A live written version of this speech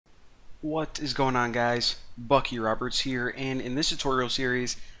What is going on, guys? Bucky Roberts here, and in this tutorial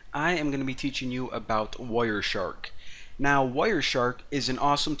series I am going to be teaching you about Wireshark. Now, Wireshark is an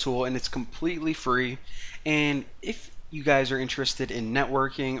awesome tool and it's completely free, and if you guys are interested in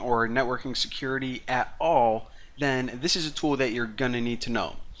networking or networking security at all, then this is a tool that you're going to need to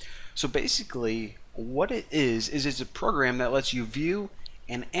know. So basically what it is it's a program that lets you view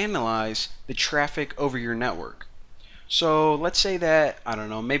and analyze the traffic over your network. So let's say that, I don't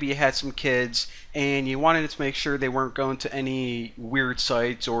know, maybe you had some kids and you wanted to make sure they weren't going to any weird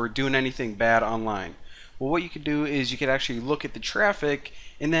sites or doing anything bad online. Well, what you could do is you could actually look at the traffic,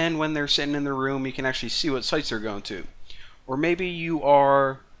 and then when they're sitting in the room you can actually see what sites they're going to. Or maybe you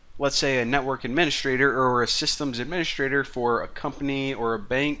are, let's say, a network administrator or a systems administrator for a company or a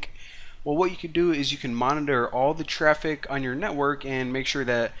bank. Well, what you can do is you can monitor all the traffic on your network and make sure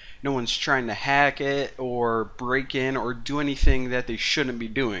that no one's trying to hack it or break in or do anything that they shouldn't be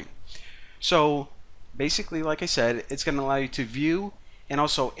doing. So basically, like I said, it's going to allow you to view and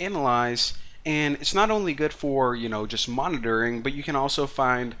also analyze, and it's not only good for, just monitoring, but you can also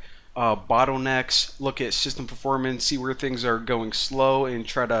find bottlenecks, look at system performance, see where things are going slow and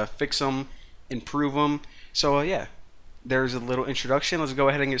try to fix them, improve them. So yeah, there's a little introduction. Let's go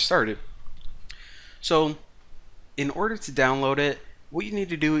ahead and get started. So in order to download it, what you need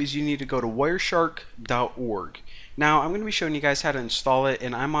to do is you need to go to wireshark.org. Now I'm going to be showing you guys how to install it,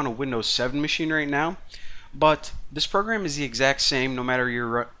 and I'm on a Windows 7 machine right now, but this program is the exact same no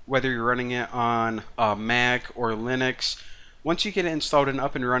matter whether you're running it on Mac or Linux. Once you get it installed and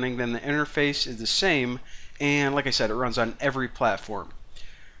up and running, then the interface is the same, and like I said, it runs on every platform.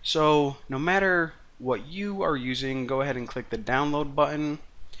 So no matter what you are using, go ahead and click the download button,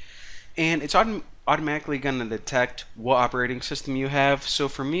 and it's automatically going to detect what operating system you have. So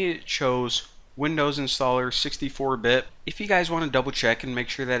for me, it chose Windows Installer 64-bit. If you guys want to double check and make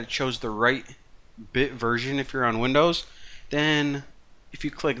sure that it chose the right bit version if you're on Windows, then if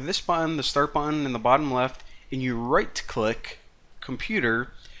you click this button, the start button in the bottom left, and you right click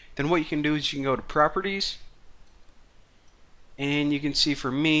computer, then what you can do is you can go to properties, and you can see for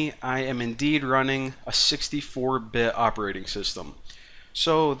me, I am indeed running a 64-bit operating system.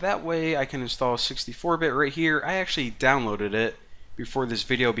 So that way I can install 64-bit right here. I actually downloaded it before this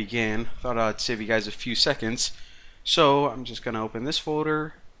video began. Thought I'd save you guys a few seconds. So I'm just going to open this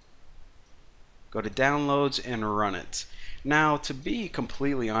folder, go to downloads, and run it. Now, to be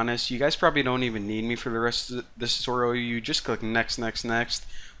completely honest, you guys probably don't even need me for the rest of this tutorial. You just click next, next, next.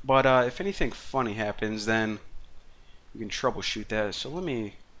 But if anything funny happens, then you can troubleshoot that. So let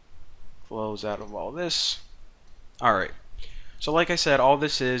me close out of all this. Alright. So like I said, all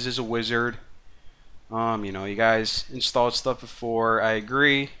this is a wizard. You guys installed stuff before, I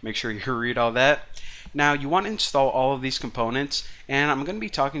agree. Make sure you read all that. Now you want to install all of these components, and I'm going to be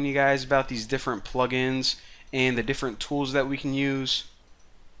talking to you guys about these different plugins and the different tools that we can use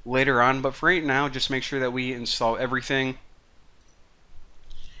later on. But for right now, just make sure that we install everything.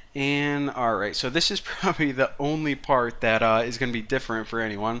 And alright, so this is probably the only part that is going to be different for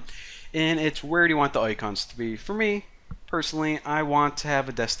anyone, and it's where do you want the icons to be. For me, personally, I want to have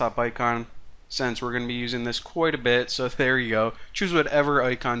a desktop icon since we're going to be using this quite a bit, so there you go. Choose whatever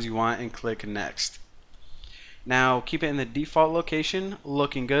icons you want and click next. Now keep it in the default location,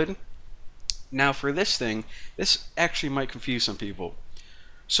 looking good. Now for this thing, this actually might confuse some people.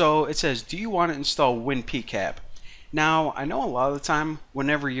 So it says, do you want to install WinPCAP? Now I know a lot of the time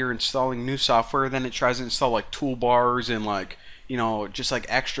whenever you're installing new software, then it tries to install like toolbars and like just like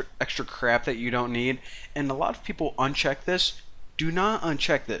extra crap that you don't need, and a lot of people uncheck this. Do not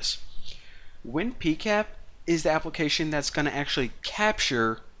uncheck this. WinPCAP is the application that's going to actually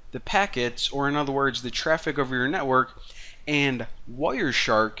capture the packets, or in other words, the traffic over your network, and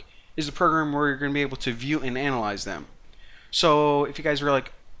Wireshark is the program where you're going to be able to view and analyze them. So if you guys were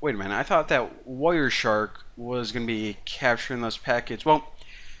like, wait a minute, I thought that Wireshark was going to be capturing those packets. Well,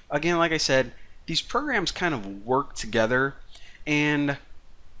 again, like I said, these programs kind of work together. And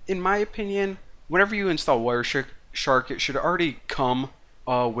in my opinion, whenever you install Wireshark, it should already come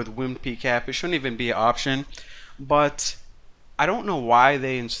with WinPCAP. It shouldn't even be an option. But I don't know why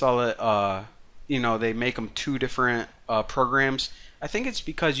they install it. They make them two different programs. I think it's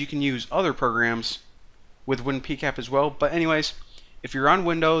because you can use other programs with WinPCAP as well. But anyways, if you're on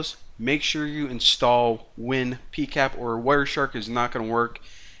Windows, make sure you install WinPCAP, or Wireshark is not going to work.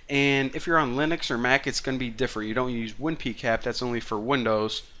 And if you're on Linux or Mac, it's going to be different. You don't use WinPCAP, that's only for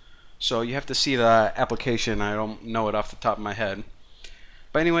Windows. So you have to see the application. I don't know it off the top of my head.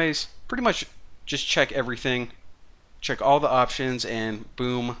 But anyways, pretty much just check everything. Check all the options and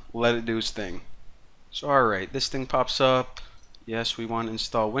boom, let it do its thing. So alright, this thing pops up. Yes, we want to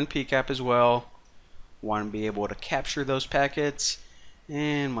install WinPCAP as well. Want to be able to capture those packets,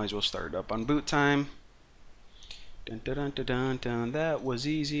 and might as well start it up on boot time. Dun, dun, dun, dun, dun, dun. That was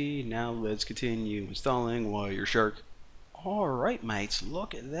easy. Now let's continue installing Wireshark. Alright mates,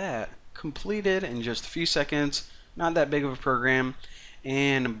 look at that. Completed in just a few seconds. Not that big of a program.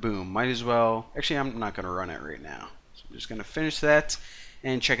 And boom, might as well. Actually, I'm not going to run it right now. So I'm just going to finish that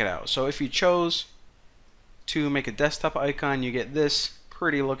and check it out. So if you chose to make a desktop icon, you get this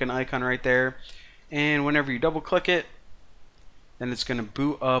pretty looking icon right there. And whenever you double click it, then it's going to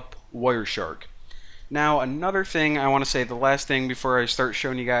boot up Wireshark. Now another thing I want to say, the last thing before I start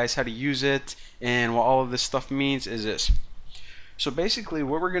showing you guys how to use it and what all of this stuff means, is this. So basically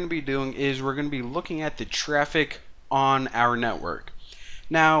what we're going to be doing is we're going to be looking at the traffic on our network.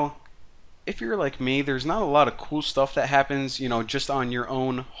 Now if you're like me, there's not a lot of cool stuff that happens, you know, just on your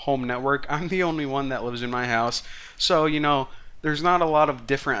own home network. I'm the only one that lives in my house, so you know, there's not a lot of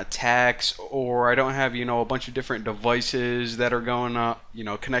different attacks, or I don't have, you know, a bunch of different devices that are going up, you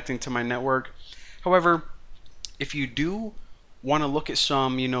know, connecting to my network. However, if you do want to look at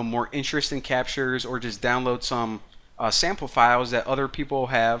some, you know, more interesting captures, or just download some sample files that other people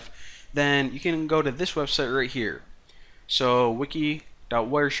have, then you can go to this website right here. So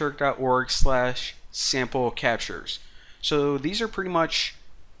wiki.wireshark.org/sample captures. So these are pretty much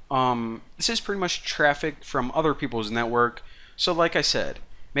this is pretty much traffic from other people's network. So like I said,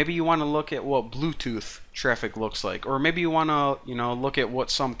 maybe you want to look at what Bluetooth traffic looks like, or maybe you want to, you know, look at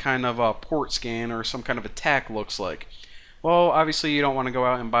what some kind of a port scan or some kind of attack looks like. Well, obviously you don't want to go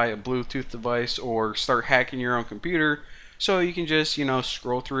out and buy a Bluetooth device or start hacking your own computer, so you can just, you know,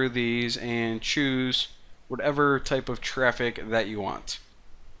 scroll through these and choose whatever type of traffic that you want.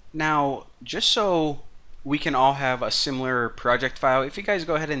 Now, just so we can all have a similar project file, if you guys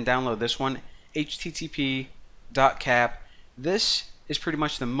go ahead and download this one, http://cap, this is pretty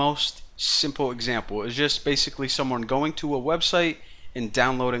much the most simple example. It's just basically someone going to a website and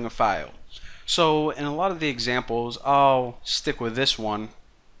downloading a file. So in a lot of the examples, I'll stick with this one.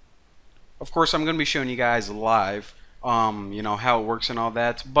 Of course, I'm going to be showing you guys live, you know, how it works and all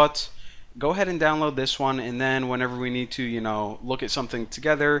that, but go ahead and download this one, and then whenever we need to, you know, look at something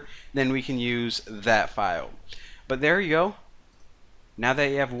together, then we can use that file. But there you go. Now that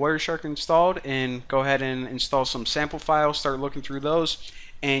you have Wireshark installed, and go ahead and install some sample files, start looking through those,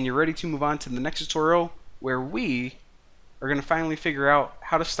 and you're ready to move on to the next tutorial, where we are going to finally figure out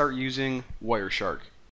how to start using Wireshark.